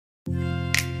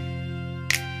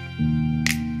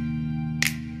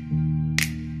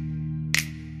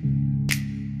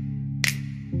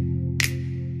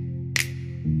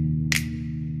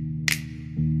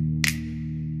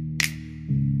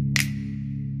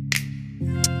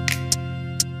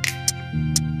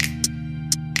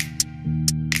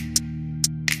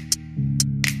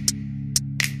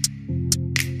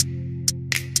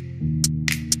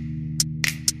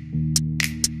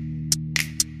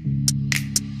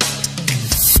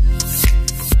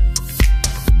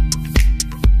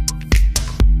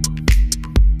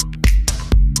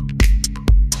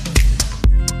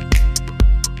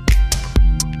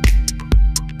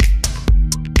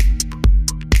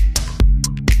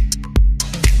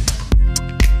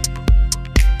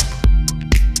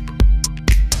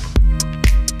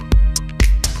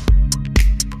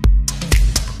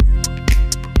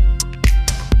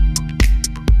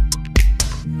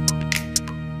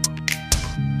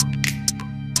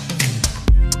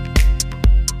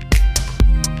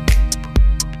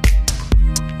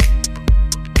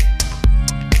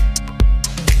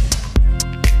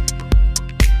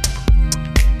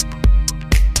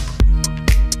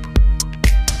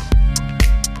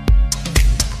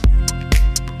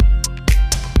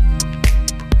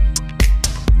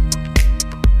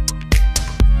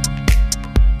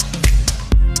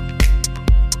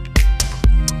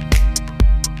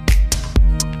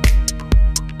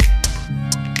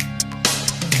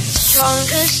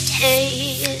Strongest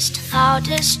taste,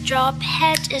 loudest drop,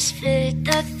 head is filled,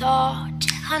 the thought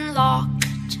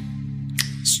unlocked.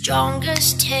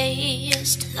 Strongest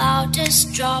taste,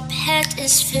 loudest drop, head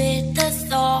is filled, the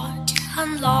thought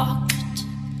unlocked.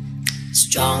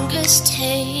 Strongest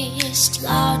taste,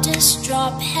 loudest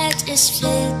drop, head is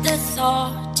filled, the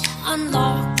thought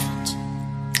unlocked.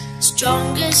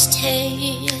 Strongest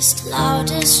taste,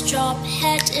 loudest drop,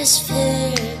 head is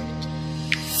filled.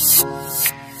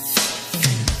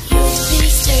 You'd be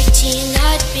 13,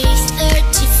 I'd be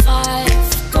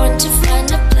 35. Going to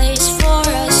find a place for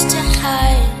us to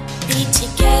hide. Be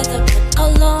together but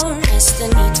alone as the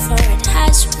need for it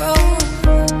has grown.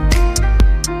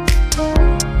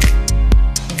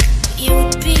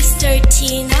 You'd be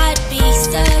 13, I'd be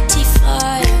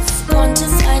 35. Going to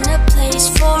find a place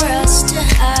for us to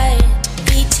hide.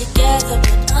 Be together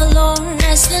but alone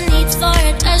as the need for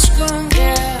it has grown,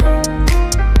 yeah.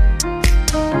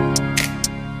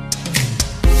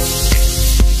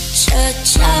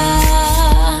 Cha-cha,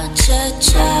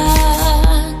 cha-cha,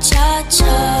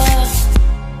 cha-cha.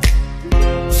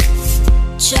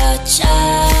 Cha-cha,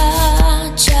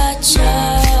 cha-cha.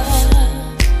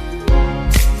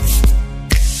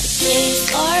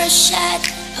 Or a shed,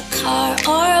 a car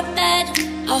or a bed,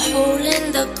 a hole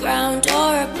in the ground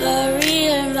or a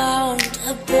burial mound, a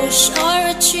bush or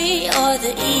a tree or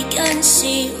the Egan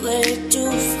Sea will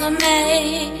do for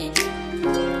me.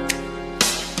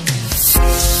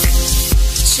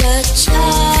 Cha-cha,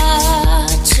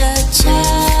 cha-cha,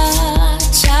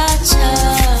 cha-cha.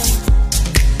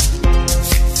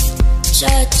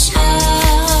 Cha-cha,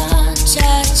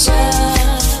 cha-cha.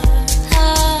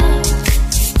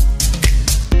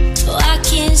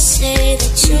 Say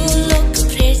that you look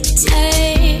pretty.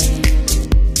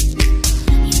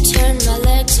 You turn my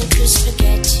legs into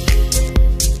spaghetti.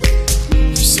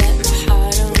 You set my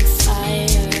heart on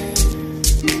fire.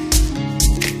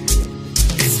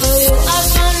 For you I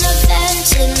found a vent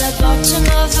in the bottom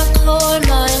of a coal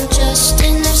mine. Just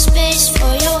enough space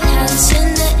for your hands in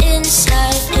the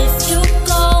inside. If you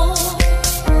go,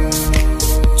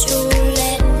 do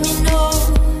let me know.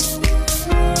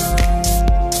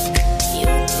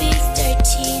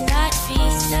 I'd be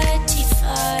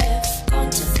 35.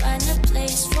 Going to find a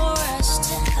place for us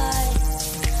to hide.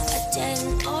 A den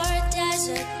or a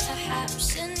desert, perhaps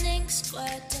an ink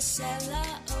squirt, a cellar,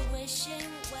 a window.